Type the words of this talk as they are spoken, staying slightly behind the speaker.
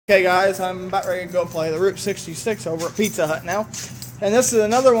Okay guys, I'm about ready to go play the Route 66 over at Pizza Hut now. And this is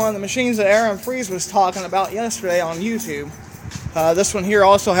another one of the machines that Aaron Freeze was talking about yesterday on YouTube. This one here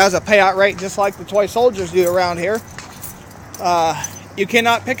also has a payout rate just like the toy soldiers do around here. You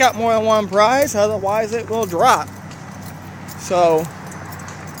cannot pick up more than one prize, otherwise it will drop. So,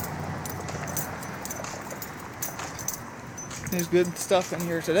 there's good stuff in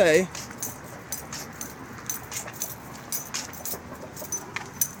here today.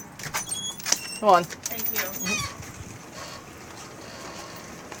 Come on. Thank you.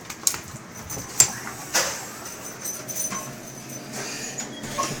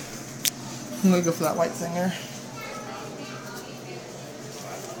 I'm gonna go for that white thing there.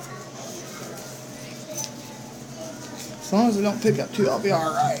 As long as I don't pick up two, I'll be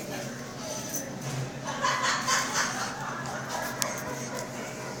alright.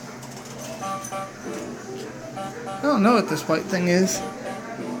 I don't know what this white thing is.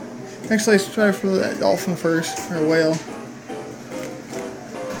 Actually, let's try for that dolphin first, or whale.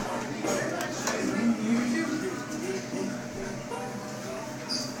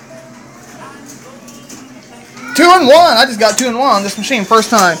 Two and one! I just got 2 and 1 on this machine, first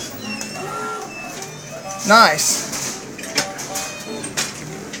time. Nice.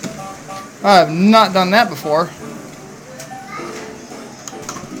 I have not done that before.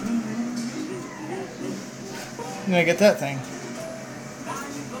 I'm gonna get that thing.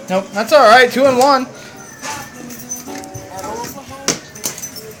 Nope, that's alright, 2 and 1.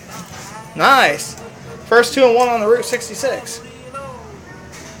 Nice. First 2 and 1 on the Route 66.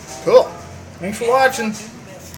 Cool. Thanks for watching.